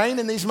in our brain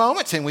in these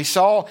moments. And we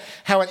saw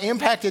how it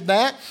impacted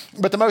that.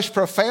 But the most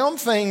profound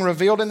thing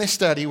revealed in this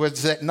study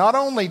was that not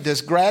only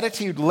does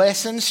gratitude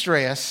lessen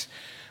stress,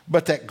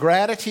 but that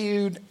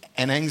gratitude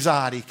and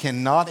anxiety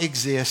cannot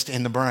exist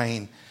in the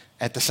brain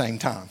at the same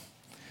time.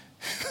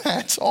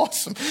 That's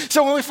awesome.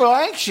 So when we feel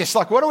anxious,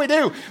 like what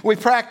do? We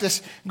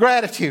practice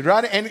gratitude,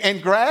 right?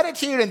 And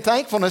gratitude and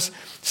thankfulness,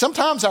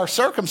 sometimes our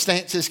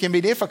circumstances can be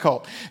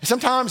difficult.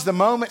 Sometimes the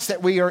moments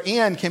that we are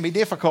in can be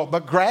difficult.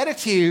 But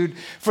gratitude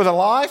for the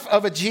life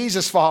of a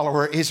Jesus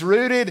follower is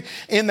rooted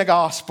in the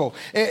gospel.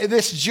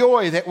 This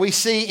joy that we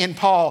see in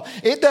Paul,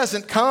 it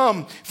doesn't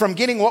come from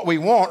getting what we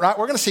want, right?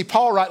 We're going to see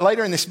Paul write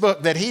later in this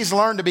book that he's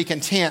learned to be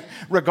content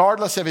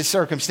regardless of his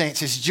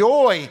circumstances.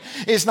 Joy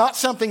is not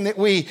something that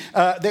we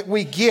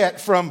get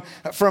from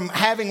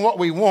having what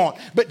we want.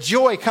 But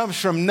joy comes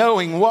from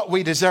knowing what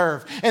we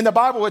deserve. And the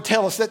Bible would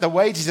tell us that the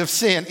wages of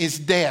sin is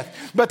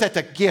death, but that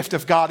the gift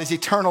of God is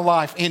eternal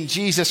life in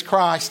Jesus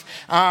Christ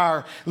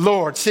our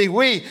Lord. See,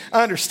 we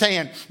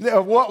understand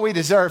what we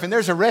deserve, and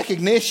there's a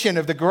recognition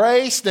of the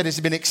grace that has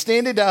been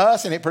extended to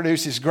us, and it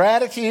produces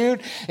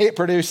gratitude, it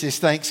produces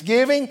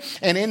thanksgiving,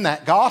 and in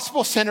that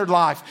gospel-centered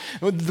life,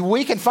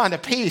 we can find a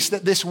peace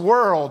that this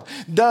world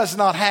does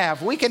not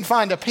have. We can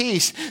find a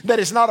peace that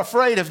is not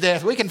afraid of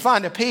death. We can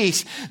find a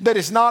peace that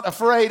is not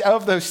afraid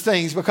of those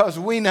things because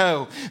we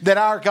know that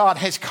our God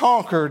has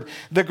conquered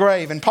the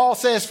grave. And Paul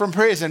says from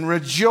prison,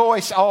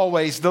 rejoice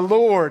always. The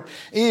Lord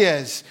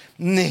is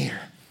near.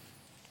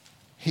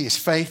 He is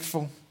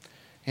faithful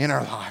in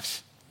our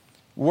lives.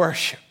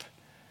 Worship.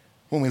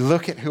 When we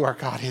look at who our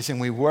God is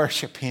and we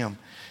worship him,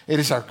 it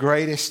is our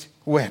greatest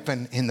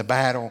weapon in the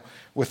battle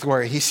with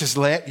worry. He says,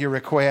 let your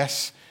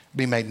requests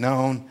be made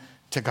known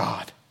to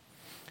God.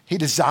 He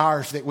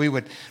desires that we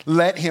would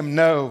let him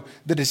know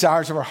the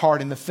desires of our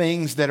heart and the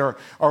things that are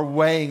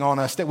weighing on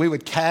us, that we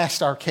would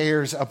cast our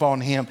cares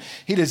upon him.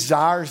 He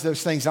desires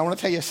those things. I want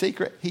to tell you a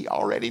secret. He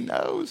already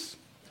knows.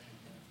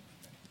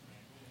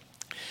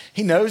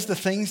 He knows the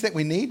things that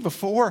we need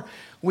before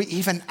we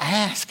even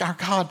ask. Our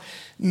God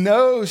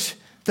knows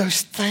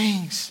those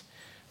things.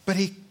 But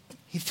he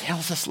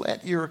tells us,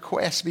 let your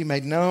requests be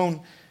made known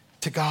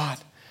to God.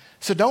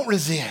 So don't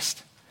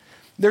resist.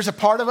 There's a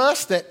part of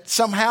us that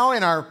somehow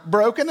in our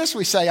brokenness,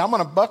 we say, I'm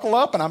going to buckle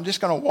up and I'm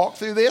just going to walk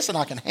through this and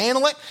I can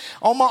handle it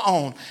on my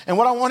own. And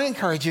what I want to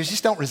encourage you is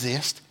just don't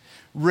resist.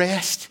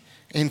 Rest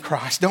in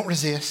Christ. Don't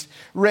resist.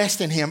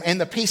 Rest in him.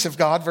 And the peace of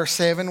God, verse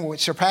 7,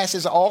 which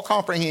surpasses all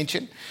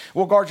comprehension,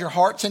 will guard your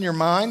hearts and your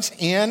minds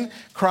in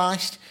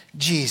Christ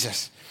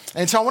Jesus.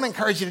 And so I want to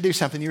encourage you to do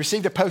something. You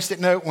received a Post-it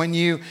note when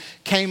you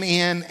came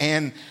in,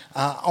 and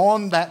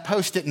on that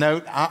Post-it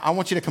note, I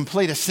want you to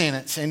complete a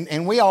sentence.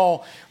 And we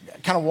all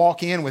kind of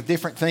walk in with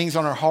different things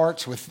on our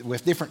hearts,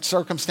 with different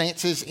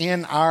circumstances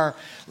in our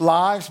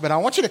lives. But I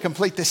want you to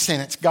complete this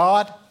sentence.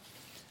 God,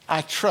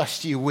 I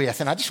trust you with.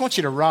 And I just want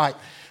you to write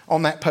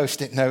on that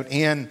Post-it note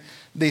in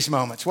these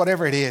moments,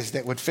 whatever it is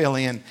that would fill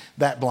in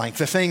that blank.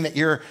 The thing that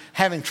you're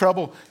having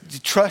trouble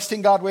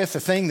trusting God with,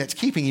 the thing that's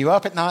keeping you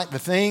up at night, the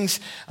things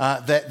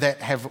that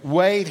have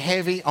weighed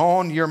heavy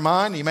on your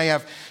mind. You may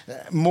have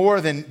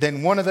more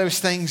than one of those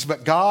things,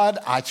 but God,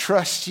 I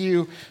trust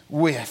you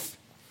with.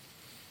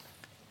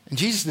 And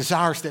Jesus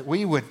desires that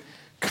we would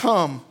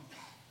come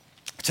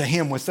to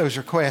him with those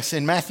requests.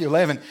 In Matthew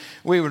 11,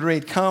 we would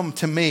read, "Come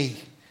to me,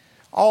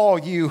 all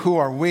you who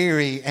are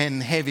weary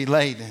and heavy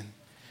laden,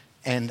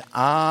 and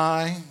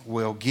I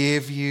will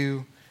give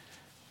you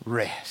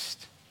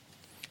rest."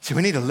 So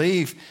we need to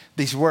leave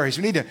these worries.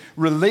 We need to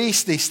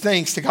release these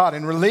things to God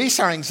and release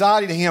our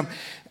anxiety to him.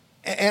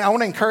 And I want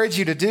to encourage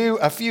you to do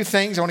a few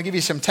things. I want to give you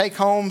some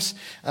take-homes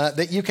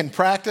that you can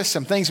practice,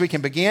 some things we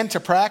can begin to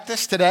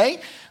practice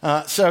today.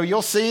 So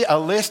you'll see a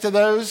list of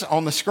those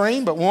on the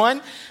screen. But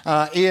one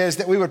is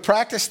that we would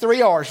practice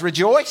 3 R's.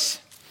 Rejoice.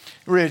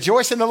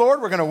 Rejoice in the Lord.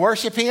 We're going to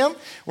worship him.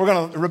 We're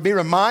going to be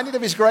reminded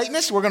of his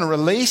greatness. We're going to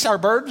release our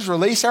burdens,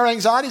 release our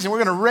anxieties, and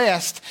we're going to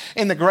rest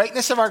in the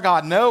greatness of our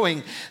God,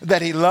 knowing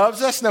that he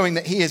loves us, knowing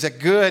that he is a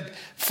good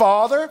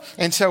Father.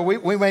 And so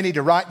we may need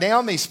to write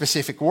down these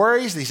specific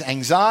worries, these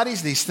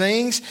anxieties, these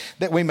things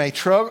that we may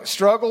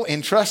struggle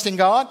in trusting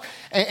God.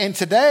 And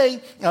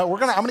today, I'm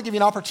going to give you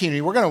an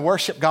opportunity. We're going to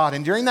worship God.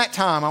 And during that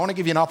time, I want to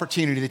give you an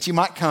opportunity that you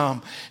might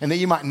come and that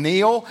you might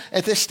kneel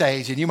at this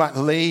stage and you might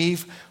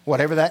leave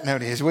whatever that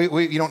note is.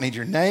 You don't need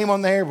your name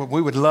on there, but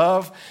we would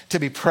love to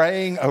be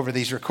praying over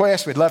these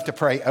requests. We'd love to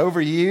pray over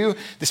you.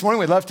 This morning,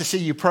 we'd love to see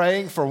you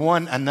praying for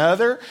one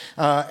another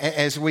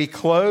as we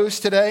close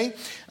today.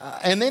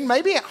 And then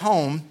maybe at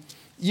home,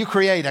 you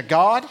create a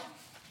God,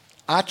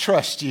 I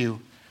trust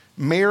you,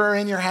 mirror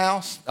in your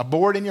house, a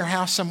board in your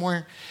house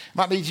somewhere.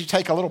 Might be you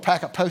take a little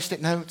pack of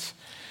Post-it notes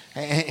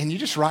and you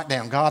just write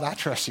down, God, I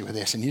trust you with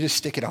this. And you just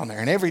stick it on there.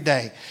 And every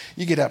day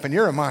you get up and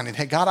you're reminded,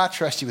 hey, God, I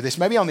trust you with this.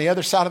 Maybe on the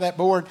other side of that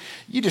board,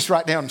 you just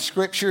write down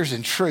scriptures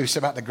and truths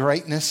about the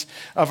greatness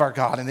of our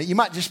God. And that you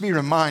might just be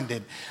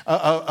reminded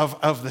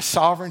of the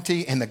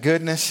sovereignty and the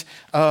goodness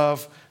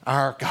of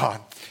our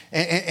God.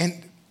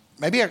 And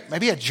maybe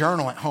a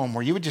journal at home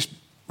where you would just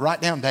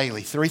write down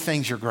daily 3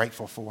 things you're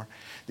grateful for.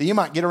 That you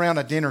might get around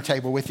a dinner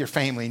table with your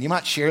family and you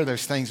might share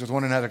those things with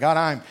one another. God,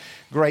 I'm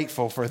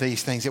grateful for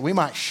these things. That we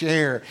might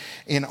share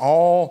in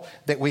all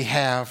that we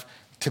have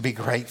to be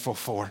grateful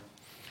for.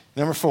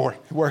 Number 4,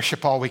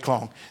 worship all week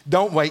long.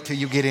 Don't wait till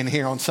you get in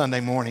here on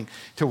Sunday morning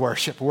to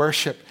worship.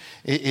 Worship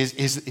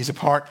is a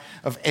part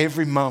of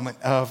every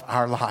moment of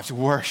our lives.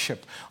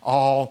 Worship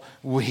all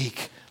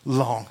week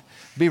long.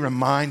 Be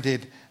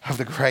reminded of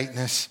the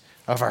greatness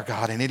of our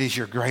God, and it is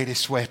your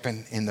greatest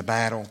weapon in the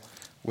battle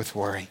with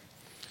worry.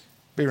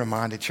 Be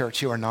reminded,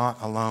 church, you are not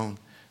alone.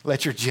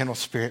 Let your gentle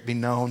spirit be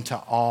known to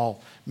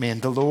all men.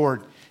 The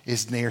Lord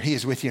is near. He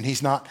is with you, and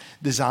he's not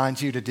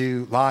designed you to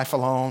do life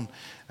alone.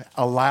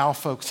 Allow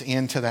folks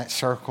into that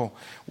circle.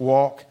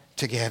 Walk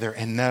together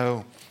and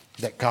know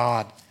that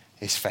God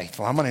is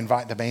faithful. I'm going to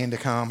invite the band to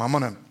come. I'm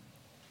going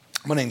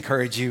to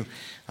encourage you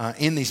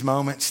in these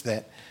moments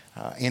that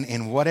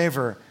in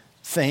whatever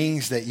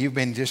things that you've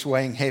been just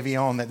weighing heavy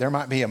on, that there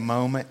might be a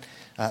moment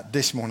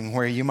this morning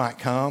where you might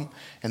come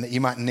and that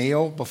you might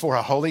kneel before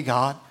a holy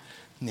God.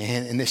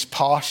 And in this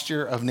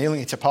posture of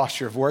kneeling, it's a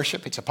posture of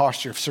worship. It's a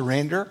posture of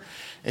surrender.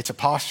 It's a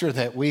posture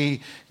that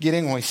we get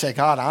in when we say,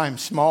 God, I'm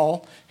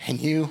small and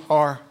you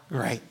are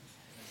great.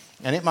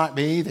 And it might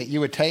be that you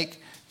would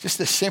take just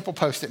this simple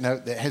Post-it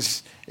note that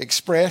has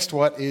expressed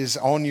what is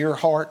on your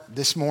heart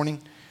this morning,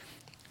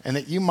 and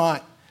that you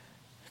might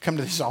come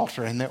to this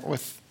altar and that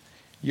with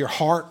your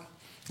heart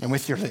and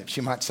with your lips,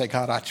 you might say,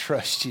 God, I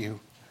trust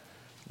you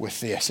with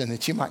this, and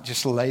that you might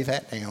just lay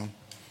that down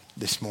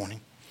this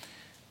morning.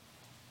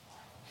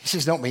 He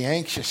says, don't be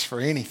anxious for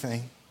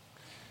anything,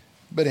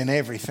 but in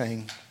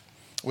everything,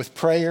 with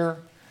prayer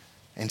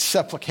and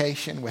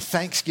supplication, with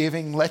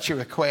thanksgiving, let your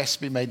requests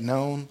be made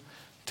known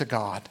to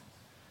God,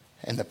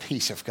 and the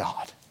peace of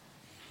God.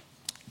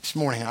 This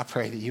morning, I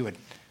pray that you would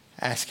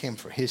ask him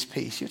for his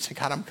peace. You'd say,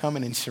 God, I'm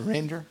coming in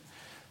surrender.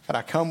 God,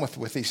 I come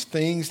with these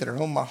things that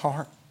are on my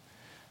heart.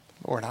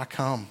 Lord, I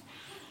come.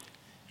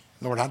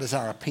 Lord, I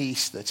desire a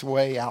peace that's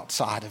way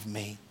outside of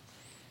me.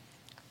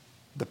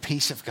 The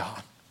peace of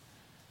God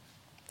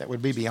that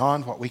would be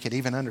beyond what we could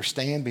even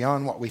understand,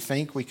 beyond what we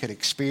think we could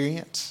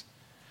experience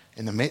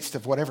in the midst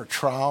of whatever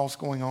trials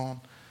going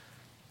on,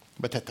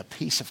 but that the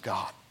peace of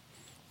God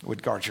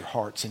would guard your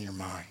hearts and your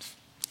minds.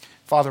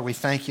 Father, we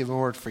thank you,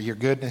 Lord, for your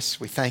goodness.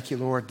 We thank you,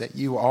 Lord, that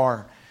you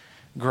are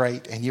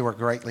great and you are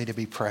greatly to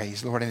be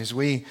praised. Lord, and as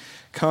we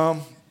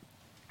come,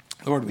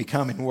 Lord, we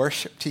come in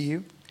worship to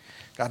you.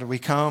 God, we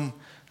come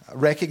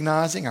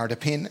recognizing our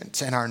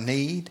dependence and our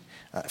need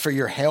for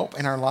your help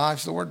in our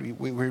lives, Lord.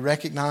 We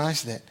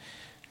recognize that,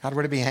 God,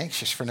 we're to be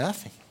anxious for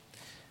nothing.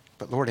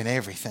 But, Lord, in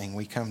everything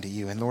we come to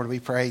you. And, Lord, we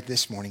pray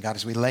this morning, God,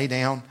 as we lay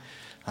down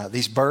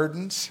these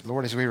burdens,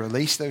 Lord, as we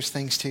release those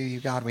things to you,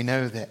 God, we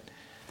know that,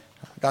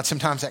 God,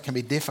 sometimes that can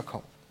be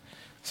difficult.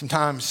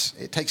 Sometimes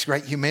it takes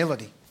great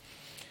humility.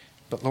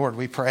 But, Lord,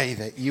 we pray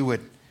that you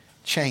would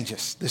change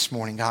us this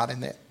morning, God,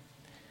 and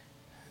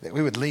that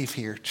we would leave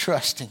here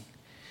trusting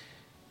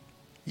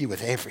you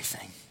with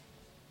everything.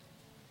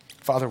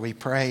 Father, we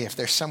pray if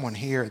there's someone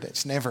here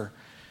that's never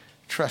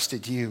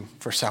trusted you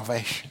for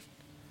salvation,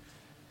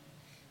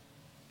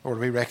 Lord,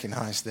 we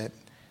recognize that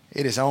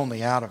it is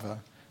only out of an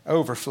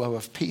overflow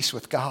of peace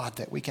with God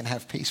that we can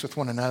have peace with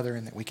one another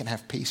and that we can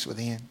have peace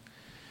within.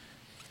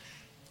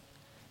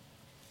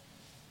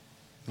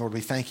 Lord,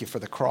 we thank you for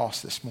the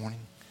cross this morning.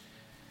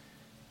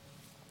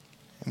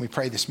 And we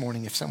pray this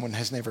morning if someone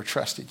has never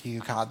trusted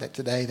you, God, that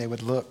today they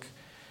would look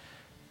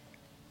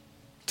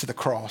to the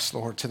cross,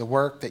 Lord, to the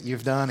work that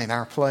you've done in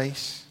our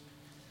place.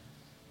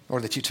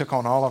 Lord, that you took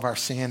on all of our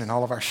sin and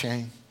all of our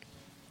shame.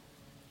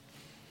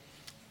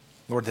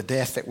 Lord, the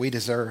death that we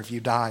deserve, you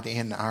died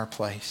in our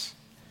place.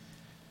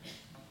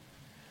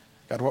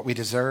 God, what we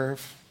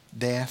deserve,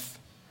 death.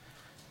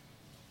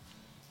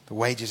 The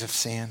wages of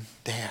sin,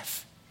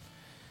 death.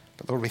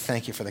 But Lord, we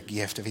thank you for the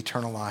gift of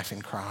eternal life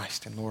in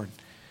Christ. And Lord,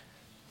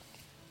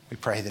 we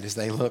pray that as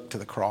they look to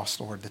the cross,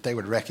 Lord, that they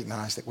would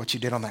recognize that what you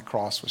did on that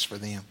cross was for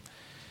them.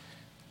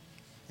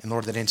 And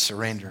Lord, that in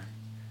surrender,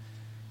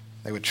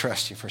 they would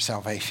trust you for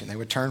salvation. They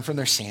would turn from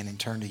their sin and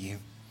turn to you.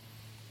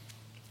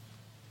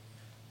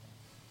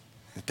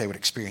 That they would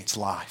experience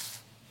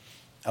life,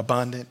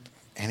 abundant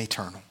and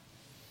eternal.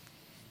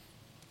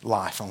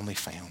 Life only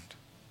found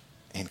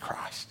in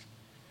Christ.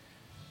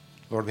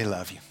 Lord, we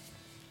love you.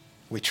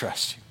 We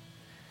trust you.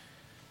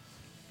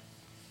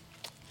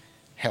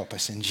 Help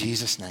us in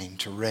Jesus' name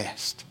to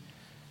rest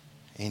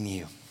in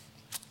you.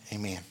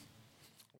 Amen.